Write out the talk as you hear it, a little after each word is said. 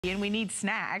and we need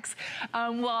snacks.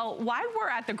 Well, while we're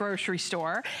at the grocery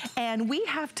store and we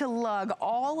have to lug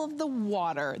all of the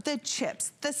water, the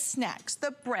chips, the snacks,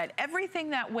 the bread, everything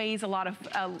that weighs a lot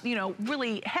of,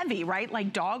 really heavy, right?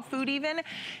 Like dog food even.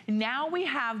 Now we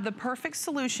have the perfect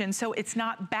solution so it's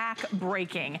not back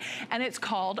breaking, and it's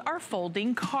called our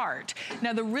folding cart.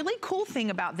 Now, the really cool thing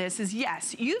about this is,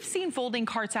 yes, you've seen folding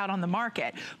carts out on the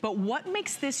market, but what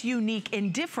makes this unique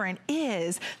and different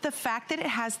is the fact that it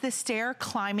has the stair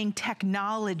climbing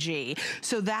technology.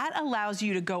 So that allows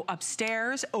you to go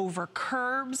upstairs over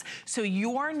curbs, so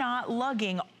you're not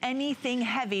lugging anything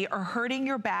heavy or hurting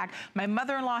your back. My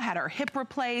mother-in-law had her hip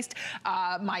replaced,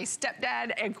 my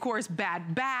stepdad, of course,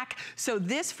 bad back. So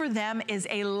this for them is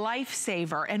a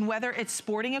lifesaver. And whether it's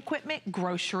sporting equipment,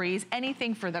 groceries,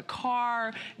 anything for the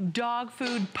car, dog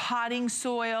food, potting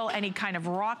soil, any kind of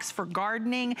rocks for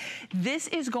gardening, this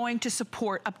is going to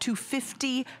support up to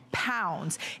 50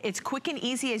 pounds. It's quick and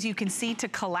easy, as you can see, to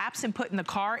collapse and put in the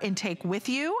car and take with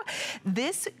you.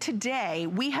 This today,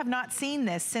 we have not seen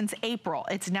this since April.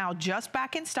 It's now just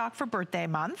back in stock for birthday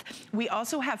month. We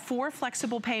also have 4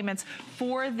 flexible payments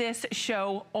for this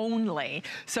show only.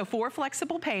 So 4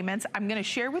 flexible payments. I'm gonna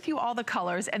share with you all the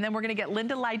colors, and then we're gonna get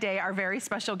Linda Lyday, our very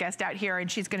special guest, out here,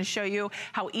 and she's gonna show you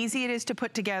how easy it is to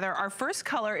put together. Our first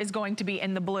color is going to be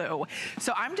in the blue.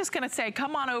 So I'm just gonna say,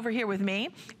 come on over here with me,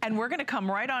 and we're gonna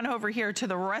come right on over here to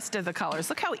the rest of the colors.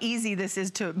 Look how easy this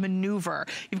is to maneuver.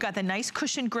 You've got the nice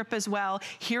cushion grip as well.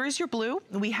 Here is your blue.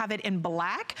 We have it in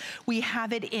black. We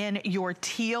have it in your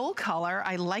teal color.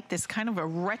 I like this kind of a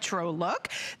retro look.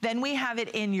 Then we have it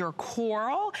in your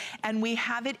coral, and we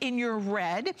have it in your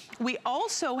red. We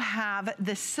also have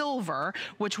the silver,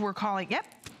 which we're calling,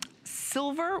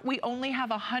 silver. We only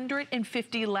have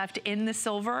 150 left in the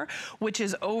silver, which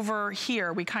is over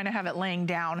here. We kind of have it laying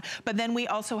down. But then we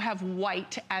also have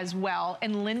white as well.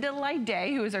 And Linda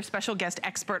Lyday, who is our special guest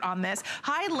expert on this.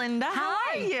 Hi, Linda. How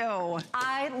are you?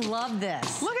 I love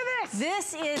this. Look at this.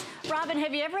 This is, Robin,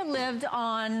 have you ever lived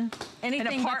on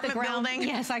anything but the ground? Building?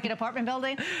 Yes, like an apartment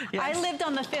building. Yes. I lived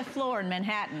on the 5th floor in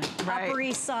Manhattan, Upper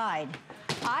East Side.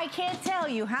 I can't tell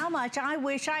you how much I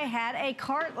wish I had a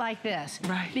cart like this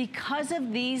because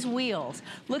of these wheels.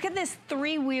 Look at this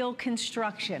 3-wheel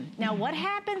construction. Now, what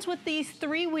happens with these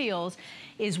 3 wheels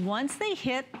is once they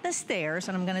hit the stairs,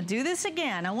 and I'm gonna do this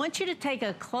again, I want you to take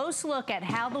a close look at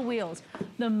how the wheels,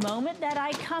 the moment that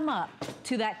I come up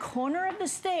to that corner of the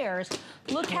stairs,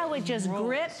 look how it just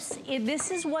grips. This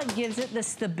is what gives it the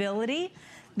stability.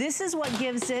 This is what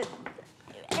gives it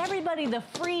everybody the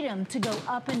freedom to go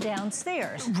up and down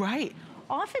stairs. Right.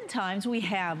 Oftentimes we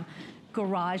have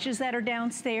garages that are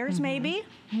downstairs, maybe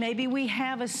we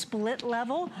have a split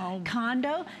level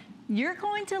condo. You're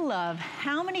going to love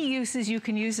how many uses you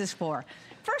can use this for.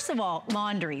 First of all,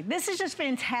 laundry. This is just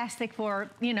fantastic for,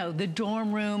 the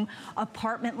dorm room,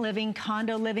 apartment living,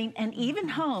 condo living, and even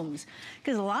homes.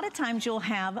 Because a lot of times you'll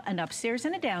have an upstairs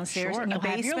and a downstairs, and you'll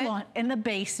have your in the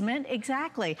basement,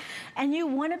 exactly. And you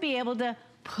want to be able to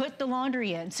put the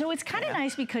laundry in. So it's kind of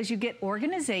nice because you get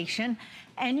organization,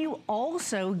 and you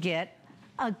also get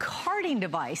a carting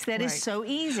device that is so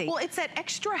easy. Well, it's that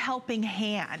extra helping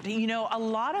hand. A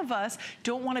lot of us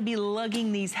don't want to be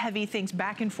lugging these heavy things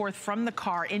back and forth from the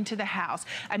car into the house.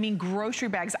 I mean, grocery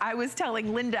bags. I was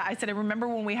telling Linda, I said, I remember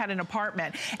when we had an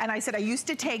apartment, and I said I used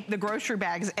to take the grocery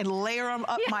bags and layer them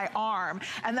up my arm,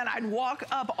 and then I'd walk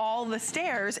up all the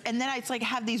stairs, and then I'd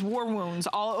have these war wounds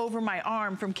all over my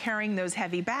arm from carrying those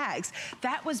heavy bags.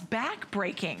 That was back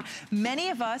breaking. Many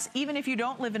of us, even if you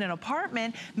don't live in an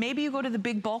apartment, maybe you go to the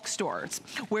big bulk stores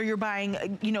where you're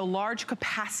buying, large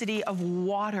capacity of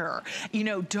water,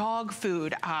 dog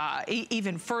food,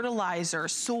 even fertilizer,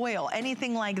 soil,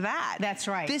 anything like that. That's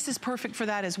right. This is perfect for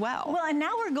that as well. Well, and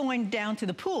now we're going down to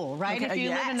the pool, right? Okay, if you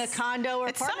live in a condo or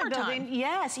apartment building,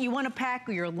 yes, you want to pack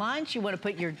your lunch, you want to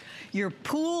put your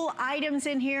pool items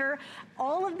in here,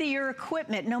 all of your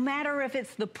equipment, no matter if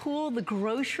it's the pool, the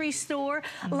grocery store.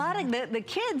 A lot of the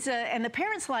kids and the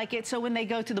parents like it, so when they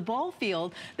go to the ball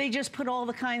field, they just put all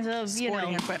the kinds of,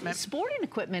 sporting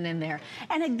equipment in there.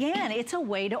 And again, it's a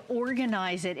way to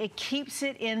organize it. It keeps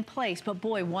it in place. But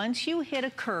boy, once you hit a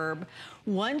curb,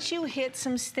 once you hit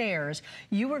some stairs,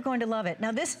 you are going to love it.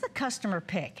 Now, this is a customer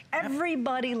pick.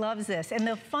 Everybody loves this. And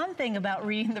the fun thing about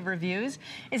reading the reviews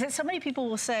is that so many people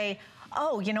will say,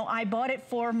 oh, I bought it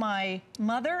for my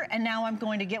mother, and now I'm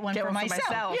going to get one for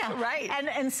myself. Yeah, right.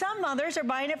 And some mothers are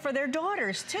buying it for their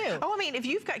daughters, too. Oh, I mean, if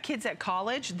you've got kids at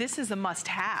college, this is a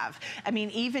must-have. I mean,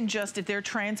 even just if they're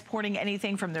transporting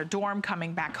anything from their dorm,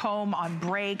 coming back home on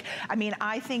break. I mean,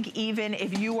 I think even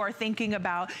if you are thinking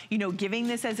about, giving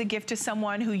this as a gift to someone,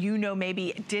 someone who you know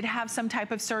maybe did have some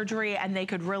type of surgery and they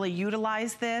could really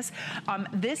utilize this.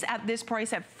 This at this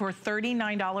price for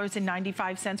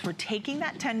 $39.95, we're taking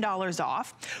that $10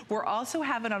 off. We're also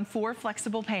having on 4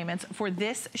 flexible payments for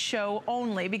this show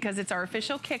only because it's our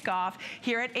official kickoff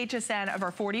here at HSN of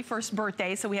our 41st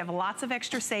birthday. So we have lots of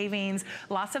extra savings,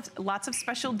 lots of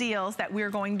special deals that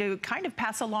we're going to kind of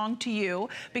pass along to you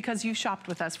because you shopped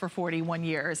with us for 41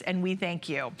 years and we thank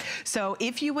you. So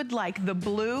if you would like, the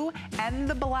blue and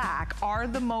the black are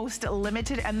the most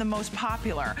limited and the most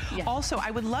popular. Yes. Also,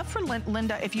 I would love for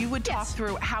Linda if you would talk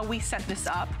through how we set this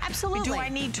up. Absolutely. Do I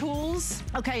need tools?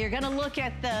 Okay, you're gonna look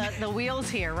at the wheels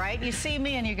here, right? You see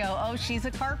me and you go, oh, she's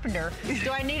a carpenter.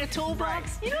 Do I need a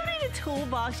toolbox? Right. You don't need a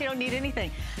toolbox, you don't need anything.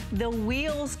 The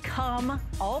wheels come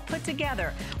all put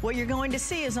together. What you're going to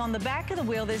see is on the back of the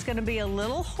wheel, there's gonna be a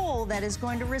little hole that is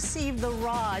going to receive the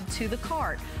rod to the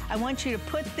cart. I want you to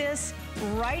put this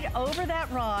right over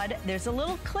that rod. There's a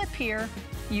little clip here.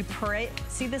 You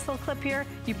see this little clip here?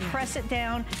 You press it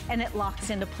down and it locks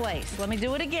into place. Let me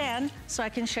do it again so I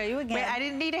can show you again. Wait, I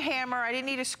didn't need a hammer. I didn't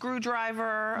need a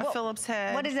screwdriver, a Phillips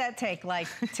head. What does that take? Like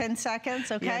 10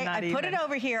 seconds, okay? Yeah, I put it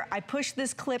over here. I push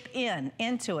this clip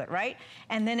into it, right?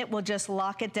 And then it will just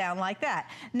lock it down like that.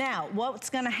 Now, what's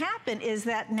gonna happen is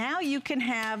that now you can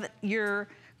have your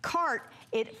cart,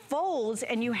 it folds,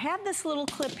 and you have this little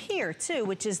clip here too,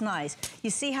 which is nice.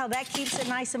 You see how that keeps it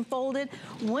nice and folded?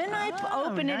 When I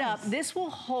open it up, this will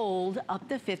hold up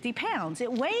to 50 pounds.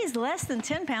 It weighs less than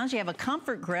 10 pounds. You have a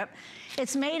comfort grip.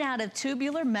 It's made out of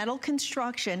tubular metal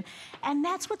construction, and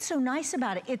that's what's so nice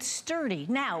about it. It's sturdy.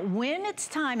 Now, when it's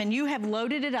time and you have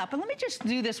loaded it up, and let me just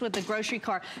do this with the grocery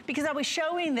cart, because I was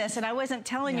showing this and I wasn't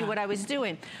telling you what I was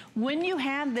doing. When you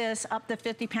have this up to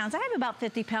 50 pounds, I have about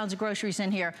 50 pounds of groceries in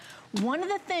here. One of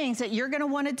the things that you're gonna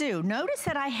wanna do, notice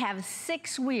that I have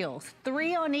 6 wheels,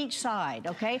 3 on each side,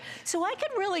 okay? So I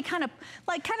could really kind of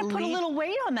put a little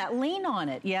weight on that, lean on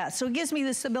it. Yeah, so it gives me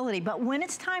the stability. But when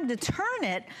it's time to turn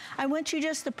it, I want you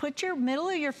just to put your middle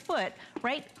of your foot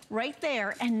right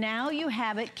there, and now you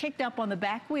have it kicked up on the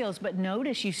back wheels. But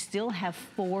notice you still have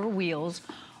 4 wheels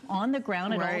on the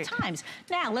ground at all times.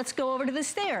 Now, let's go over to the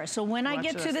stairs. So when I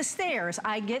get to the stairs,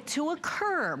 I get to a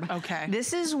curb. Okay.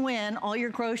 This is when all your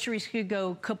groceries could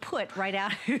go kaput right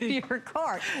out of your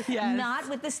cart. Yes. Not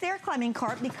with the stair climbing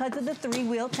cart because of the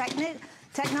 3-wheel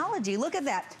technology. Look at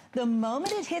that. The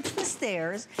moment it hits the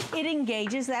stairs, it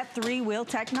engages that 3-wheel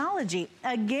technology.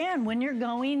 Again, when you're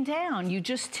going down, you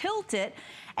just tilt it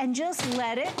and just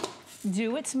let it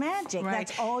do its magic. Right.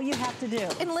 That's all you have to do.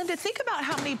 And Linda, think about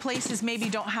how many places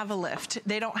maybe don't have a lift.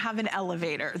 They don't have an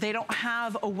elevator. They don't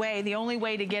have a way. The only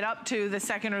way to get up to the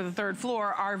 2nd or the 3rd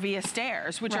floor are via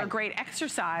stairs, which are great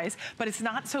exercise, but it's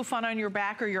not so fun on your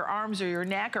back or your arms or your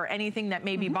neck or anything that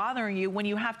may be bothering you when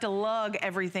you have to lug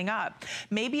everything up.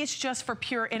 Maybe it's just for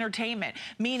pure entertainment,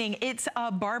 meaning it's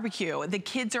a barbecue. The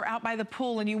kids are out by the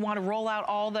pool and you want to roll out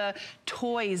all the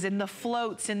toys and the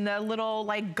floats and the little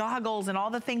like goggles and all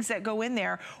the things that go in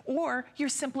there, or you're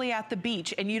simply at the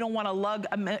beach and you don't want to lug,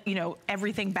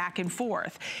 everything back and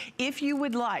forth. If you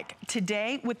would like,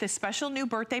 today with the special new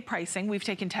birthday pricing, we've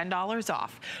taken $10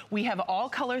 off. We have all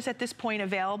colors at this point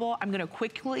available. I'm going to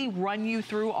quickly run you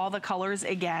through all the colors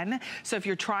again. So if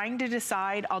you're trying to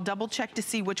decide, I'll double check to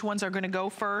see which ones are going to go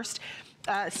first.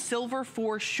 Silver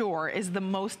for sure is the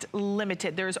most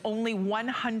limited. There's only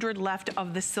 100 left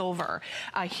of the silver.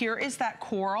 Here is that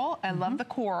coral. I love the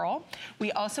coral.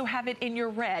 We also have it in your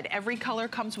red. Every color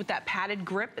comes with that padded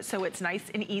grip, so it's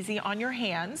nice and easy on your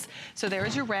hands. So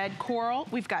there's your red coral.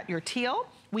 We've got your teal.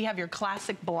 We have your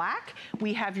classic black.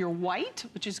 We have your white,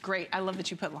 which is great. I love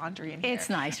that you put laundry in here. It's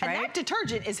nice, right? And that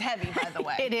detergent is heavy, by the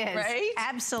way. It is, right?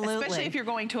 Absolutely. Especially if you're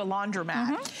going to a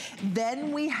laundromat.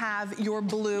 Then we have your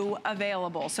blue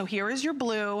available. So here is your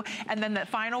blue, and then the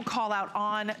final call out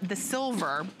on the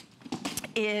silver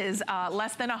is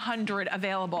less than 100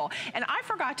 available. And I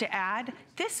forgot to add,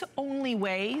 this only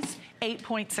weighs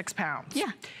 8.6 pounds.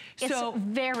 Yeah. So it's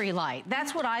very light.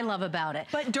 That's what I love about it.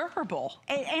 But durable.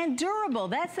 And durable,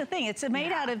 that's the thing. It's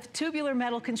made out of tubular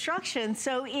metal construction,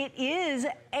 so it is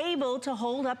able to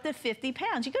hold up to 50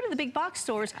 pounds. You go to the big box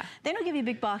stores, they don't give you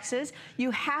big boxes.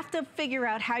 You have to figure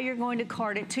out how you're going to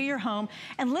cart it to your home.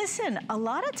 And listen, a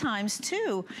lot of times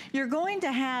too, you're going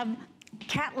to have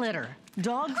cat litter.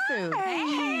 Dog food.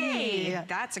 Hey,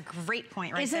 that's a great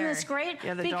point right there. Isn't this great?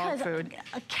 Yeah, the dog food.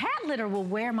 A cat litter will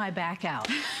wear my back out.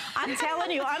 I'm telling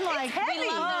you, I'm like,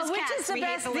 which is the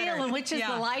best deal and which is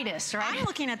the lightest, right? I'm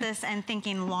looking at this and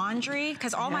thinking laundry,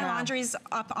 because all my laundry's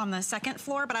up on the second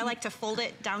floor, but I like to fold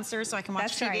it downstairs so I can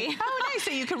watch TV. Right. Oh, nice,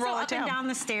 so you can roll it down. Up and down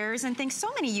the stairs and things.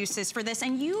 So many uses for this,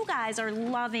 and you guys are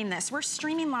loving this. We're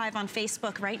streaming live on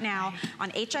Facebook right now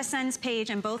on HSN's page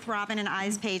and both Robin and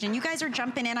I's page, and you guys are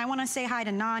jumping in. I want to say hi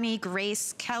to Nani,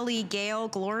 Grace, Kelly, Gail,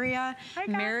 Gloria,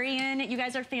 Marion. You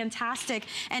guys are fantastic.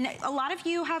 And a lot of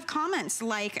you have comments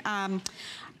like,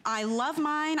 I love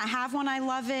mine. I have one. I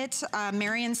love it.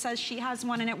 Marion says she has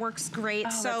one and it works great.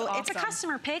 Oh, so awesome. it's a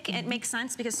customer pick. It makes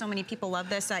sense because so many people love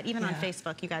this. Even on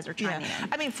Facebook, you guys are chiming in.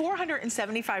 I mean,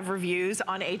 475 reviews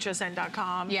on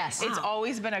hsn.com. Yes. It's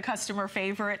always been a customer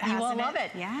favorite, hasn't You will love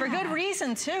it. Yeah. For good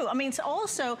reason, too. I mean, it's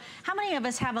also, how many of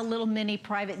us have a little mini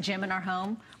private gym in our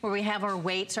home where we have our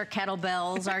weights, our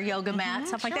kettlebells, our yoga mats,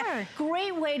 stuff like that?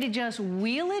 Great way to just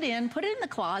wheel it in, put it in the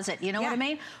closet, you know what I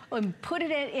mean? And put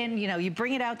it in, you know, you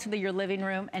bring it out to your living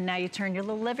room, and now you turn your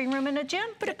little living room into a gym,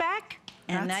 put it back,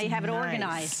 and now you have it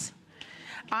organized.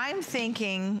 I'm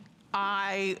thinking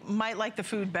I might like the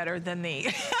food better than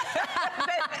the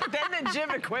than the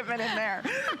gym equipment in there.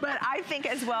 But I think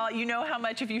as well, you know how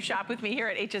much if you shop with me here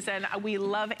at HSN, we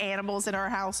love animals in our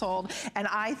household. And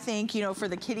I think, you know, for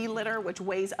the kitty litter, which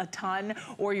weighs a ton,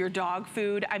 or your dog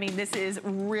food, I mean, this is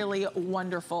really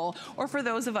wonderful. Or for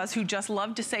those of us who just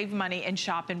love to save money and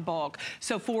shop in bulk.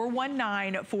 So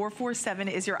 419447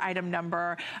 is your item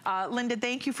number. Linda,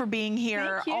 thank you for being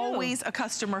here. Thank you. Always a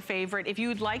customer favorite. If you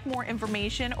would like more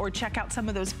information or check out some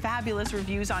of those fabulous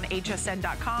reviews on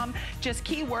hsn.com, just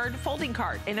keyword folding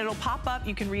cart and it'll pop up.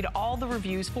 You can read all the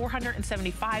reviews,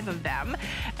 475 of them,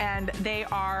 and they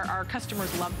are, our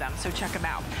customers love them, so check them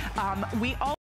out. We all